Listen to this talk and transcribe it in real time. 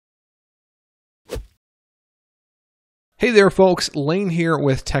Hey there folks, Lane here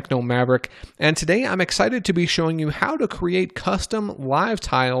with TechnoMaverick, and today I'm excited to be showing you how to create custom live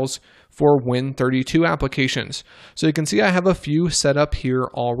tiles for Win32 applications. So you can see I have a few set up here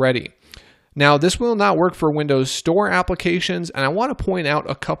already. Now this will not work for Windows Store applications, and I want to point out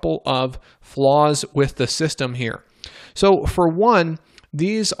a couple of flaws with the system here. So for one,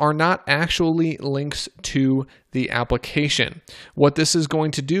 these are not actually links to the application. What this is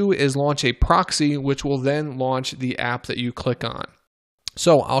going to do is launch a proxy, which will then launch the app that you click on.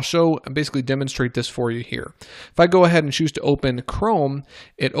 So I'll basically demonstrate this for you here. If I go ahead and choose to open Chrome,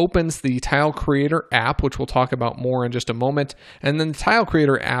 it opens the Tile Creator app, which we'll talk about more in just a moment. And then the Tile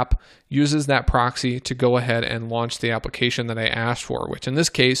Creator app uses that proxy to go ahead and launch the application that I asked for, which in this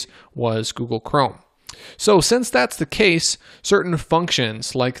case was Google Chrome. So since that's the case, certain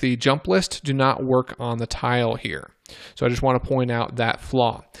functions like the jump list do not work on the tile here. So I just want to point out that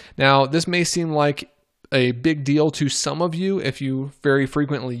flaw. Now, this may seem like a big deal to some of you if you very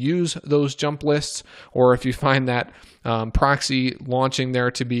frequently use those jump lists, or if you find that proxy launching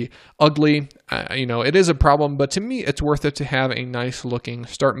there to be ugly. It is a problem, but to me, it's worth it to have a nice looking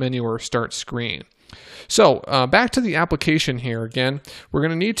start menu or start screen. So back to the application here again, we're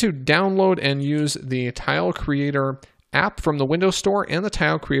going to need to download and use the Tile Creator app from the Windows Store and the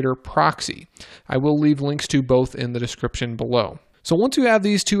Tile Creator proxy. I will leave links to both in the description below. So once you have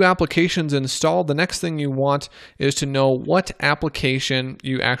these two applications installed, the next thing you want is to know what application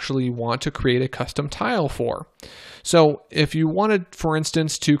you actually want to create a custom tile for. So if you wanted, for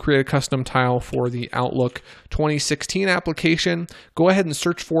instance, to create a custom tile for the Outlook 2016 application, go ahead and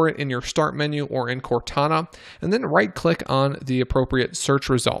search for it in your Start menu or in Cortana, and then right-click on the appropriate search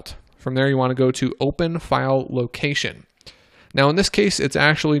result. From there, you want to go to Open File Location. Now in this case, it's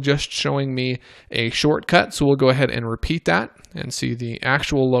actually just showing me a shortcut, so we'll go ahead and repeat that and see the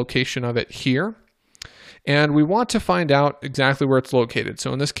actual location of it here. And we want to find out exactly where it's located.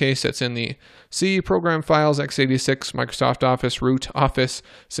 So in this case, it's in the C Program Files, x86, Microsoft Office, Root, Office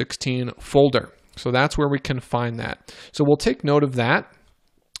 16 folder. So that's where we can find that. So we'll take note of that.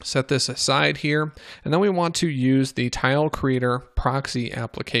 Set this aside here, and then we want to use the Tile Creator proxy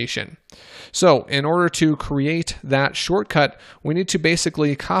application. So in order to create that shortcut, we need to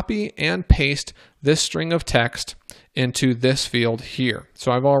basically copy and paste this string of text into this field here.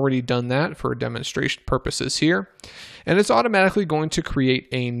 So I've already done that for demonstration purposes here, and it's automatically going to create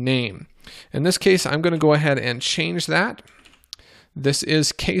a name. In this case, I'm going to go ahead and change that. This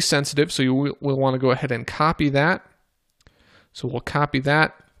is case sensitive, so you will want to go ahead and copy that. So we'll copy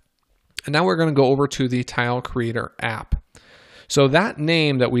that. And now we're going to go over to the Tile Creator app. So that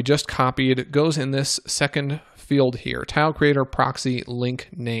name that we just copied goes in this second field here, Tile Creator Proxy Link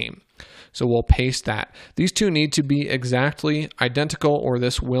Name. So we'll paste that. These two need to be exactly identical or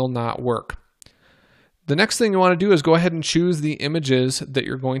this will not work. The next thing you want to do is go ahead and choose the images that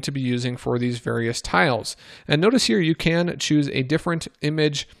you're going to be using for these various tiles. And notice here you can choose a different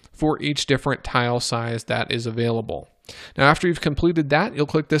image for each different tile size that is available. Now after you've completed that, you'll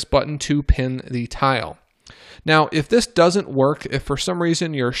click this button to pin the tile. Now if this doesn't work, if for some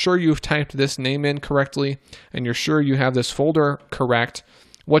reason you're sure you've typed this name in correctly and you're sure you have this folder correct,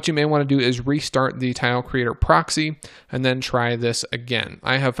 what you may want to do is restart the Tile Creator proxy and then try this again.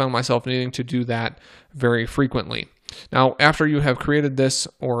 I have found myself needing to do that very frequently. Now, after you have created this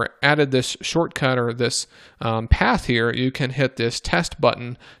or added this shortcut or this path here, you can hit this test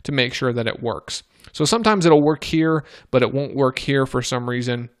button to make sure that it works. So sometimes it'll work here, but it won't work here for some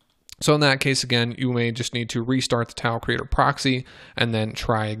reason. So in that case, again, you may just need to restart the Tile Creator proxy and then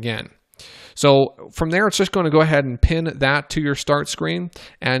try again. So from there, it's just going to go ahead and pin that to your start screen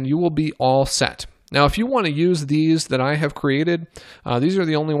and you will be all set. Now, if you want to use these that I have created, these are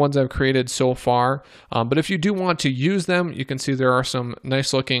the only ones I've created so far. But if you do want to use them, you can see there are some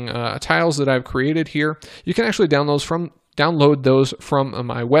nice looking tiles that I've created here. You can actually download those from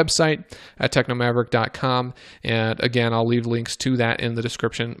my website at technomaverick.com. And again, I'll leave links to that in the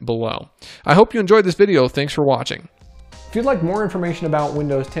description below. I hope you enjoyed this video. Thanks for watching. If you'd like more information about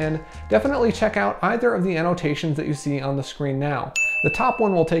Windows 10, definitely check out either of the annotations that you see on the screen now. The top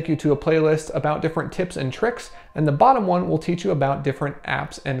one will take you to a playlist about different tips and tricks, and the bottom one will teach you about different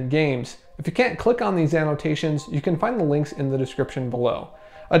apps and games. If you can't click on these annotations, you can find the links in the description below.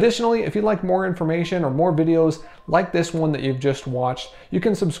 Additionally, if you'd like more information or more videos like this one that you've just watched, you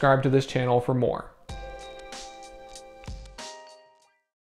can subscribe to this channel for more.